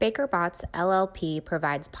Baker Botts LLP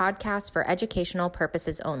provides podcasts for educational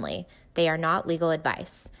purposes only. They are not legal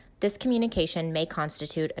advice. This communication may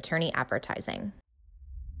constitute attorney advertising.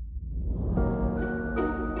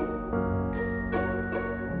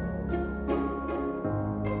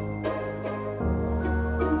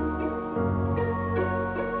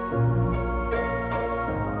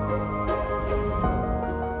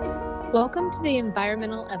 Welcome to the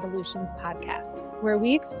Environmental Evolutions Podcast, where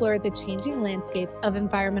we explore the changing landscape of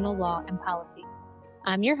environmental law and policy.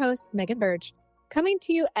 I'm your host, Megan Burge, coming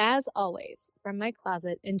to you as always from my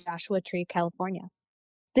closet in Joshua Tree, California.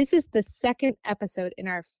 This is the second episode in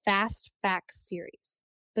our Fast Facts series.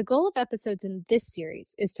 The goal of episodes in this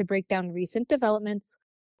series is to break down recent developments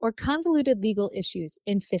or convoluted legal issues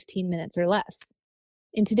in 15 minutes or less.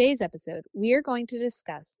 In today's episode, we are going to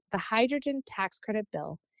discuss the hydrogen tax credit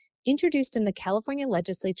bill introduced in the California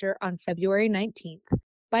legislature on February 19th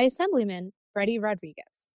by Assemblyman Freddie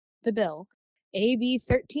Rodriguez. The bill, AB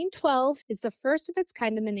 1312, is the first of its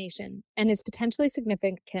kind in the nation and is potentially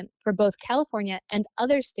significant for both California and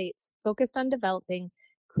other states focused on developing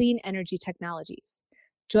clean energy technologies.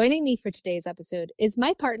 Joining me for today's episode is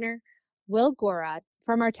my partner, Will Gorod,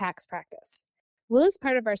 from our tax practice. Will is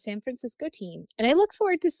part of our San Francisco team, and I look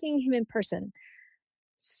forward to seeing him in person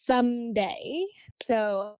someday.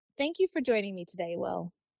 So thank you for joining me today,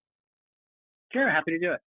 Will. Sure, happy to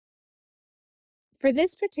do it. For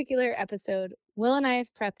this particular episode, Will and I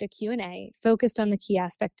have prepped a Q&A focused on the key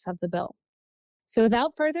aspects of the bill. So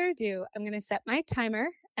without further ado, I'm going to set my timer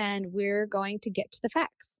and we're going to get to the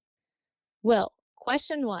facts. Will,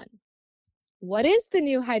 question 1. What is the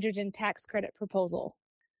new hydrogen tax credit proposal?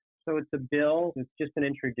 So it's a bill that's just been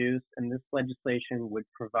introduced, and this legislation would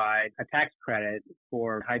provide a tax credit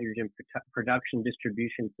for hydrogen production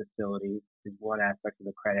distribution facilities, is one aspect of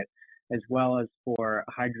the credit, as well as for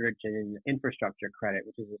hydrogen infrastructure credit,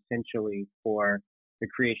 which is essentially for the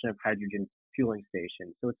creation of hydrogen fueling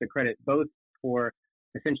stations. So it's a credit both for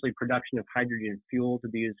essentially production of hydrogen fuel to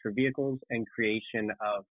be used for vehicles and creation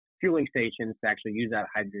of fueling stations to actually use that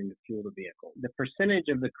hydrogen to fuel the vehicle. The percentage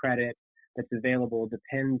of the credit that's available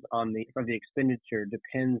depends on the expenditure,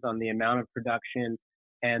 depends on the amount of production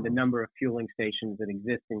and the number of fueling stations that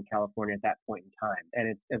exist in California at that point in time.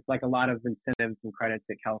 And it's like a lot of incentives and credits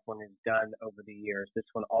that California has done over the years. This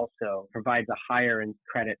one also provides a higher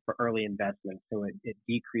credit for early investment, so it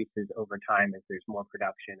decreases over time as there's more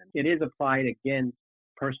production. And it is applied against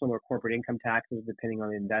personal or corporate income taxes, depending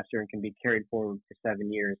on the investor, and can be carried forward for 7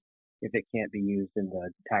 years if it can't be used in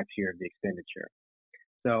the tax year of the expenditure.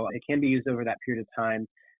 So it can be used over that period of time.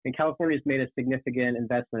 And California's made a significant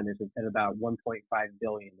investment in this at about $1.5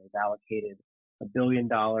 billion. They've allocated $1 billion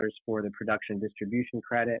for the production distribution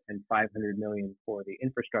credit and $500 million for the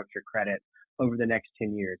infrastructure credit over the next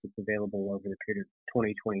 10 years. It's available over the period of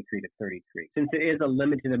 2023 to 33. Since it is a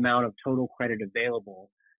limited amount of total credit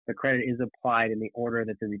available, the credit is applied in the order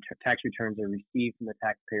that the tax returns are received from the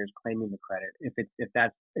taxpayers claiming the credit. If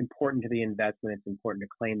that's important to the investment, it's important to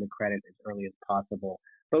claim the credit as early as possible,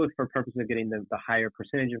 both for purposes of getting the higher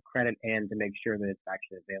percentage of credit and to make sure that it's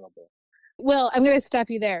actually available. Well, I'm going to stop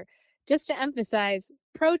you there. Just to emphasize,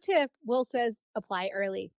 pro tip, Will says apply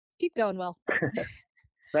early. Keep going, Will.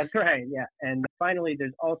 That's right, yeah. And finally,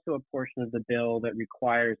 there's also a portion of the bill that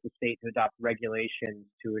requires the state to adopt regulations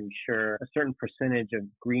to ensure a certain percentage of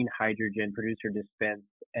green hydrogen produced or dispensed.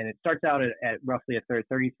 And it starts out at roughly a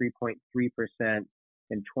 33.3%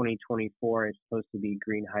 in 2024 is supposed to be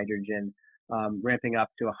green hydrogen, ramping up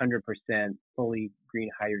to 100% fully green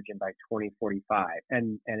hydrogen by 2045.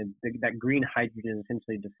 And that green hydrogen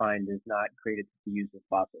essentially defined is not created to be used as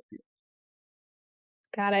fossil fuels.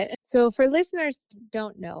 Got it. So for listeners who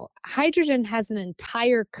don't know, hydrogen has an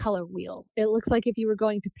entire color wheel. It looks like if you were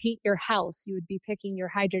going to paint your house, you would be picking your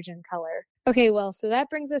hydrogen color. Okay, well, so that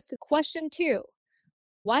brings us to question 2.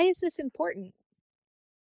 Why is this important?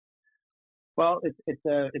 Well, it's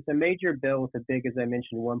a major bill with a big, as I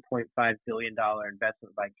mentioned, $1.5 billion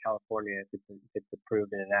investment by California if it's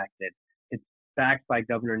approved and enacted. It's backed by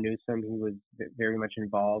Governor Newsom, who was very much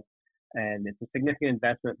involved. And it's a significant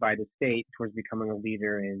investment by the state towards becoming a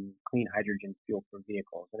leader in clean hydrogen fuel for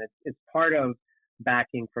vehicles. And it's part of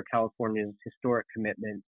backing for California's historic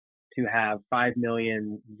commitment to have 5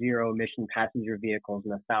 million zero-emission passenger vehicles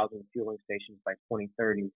and 1,000 fueling stations by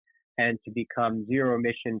 2030, and to become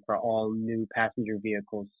zero-emission for all new passenger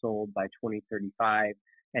vehicles sold by 2035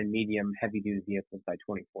 and medium heavy-duty vehicles by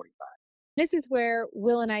 2045. This is where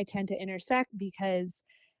Will and I tend to intersect because,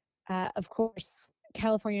 of course,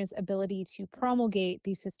 California's ability to promulgate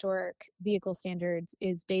these historic vehicle standards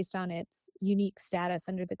is based on its unique status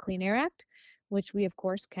under the Clean Air Act, which we, of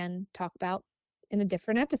course, can talk about in a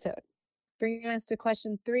different episode. Bringing us to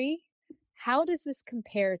question 3, how does this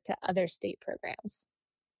compare to other state programs?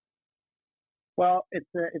 Well, it's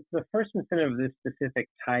the first incentive of this specific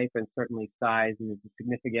type and certainly size, and is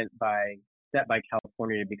significant set by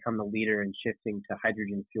California to become the leader in shifting to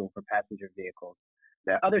hydrogen fuel for passenger vehicles.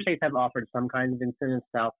 The other states have offered some kinds of incentives.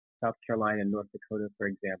 South Carolina and North Dakota, for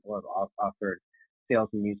example, have offered sales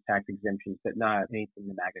and use tax exemptions, but not anything in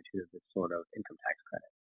the magnitude of this sort of income tax credit.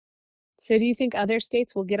 So do you think other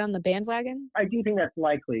states will get on the bandwagon? I do think that's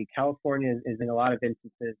likely. California is in a lot of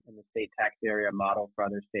instances in the state tax area model for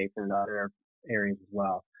other states and other areas as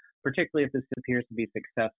well. Particularly if this appears to be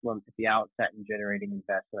successful at the outset in generating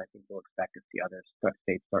investment, I think we'll expect to see other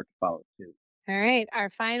states start to follow suit. All right,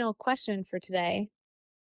 our final question for today.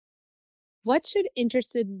 What should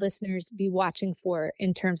interested listeners be watching for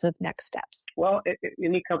in terms of next steps? Well,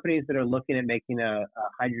 any companies that are looking at making a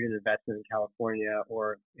hydrogen investment in California,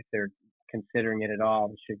 or if they're considering it at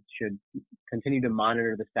all, should continue to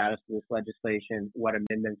monitor the status of this legislation, what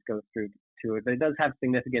amendments go through to it. But it does have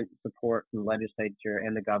significant support from the legislature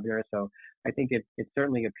and the governor. So I think it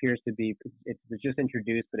certainly appears to be, it's just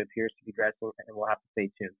introduced, but appears to be progressing, and we'll have to stay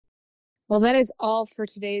tuned. Well, that is all for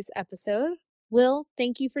today's episode. Will,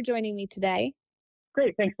 thank you for joining me today.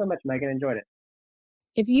 Great. Thanks so much, Megan. Enjoyed it.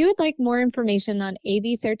 If you would like more information on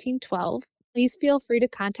AB 1312, please feel free to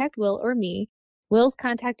contact Will or me. Will's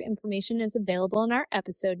contact information is available in our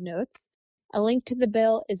episode notes. A link to the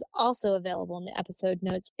bill is also available in the episode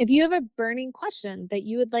notes. If you have a burning question that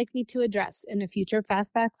you would like me to address in a future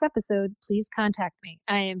Fast Facts episode, please contact me.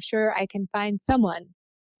 I am sure I can find someone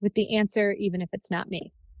with the answer, even if it's not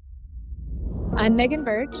me. I'm Megan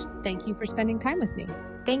Burge. Thank you for spending time with me.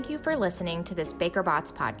 Thank you for listening to this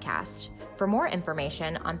BakerBots podcast. For more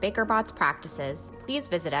information on BakerBots practices, please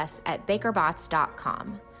visit us at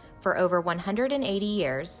bakerbots.com. For over 180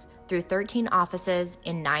 years, through 13 offices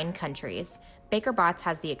in 9 countries, BakerBots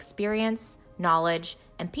has the experience, knowledge,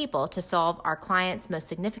 and people to solve our clients' most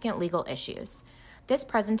significant legal issues. This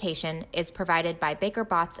presentation is provided by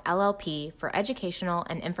BakerBots LLP for educational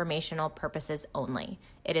and informational purposes only.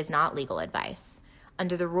 It is not legal advice.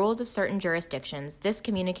 Under the rules of certain jurisdictions, this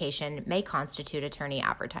communication may constitute attorney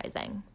advertising.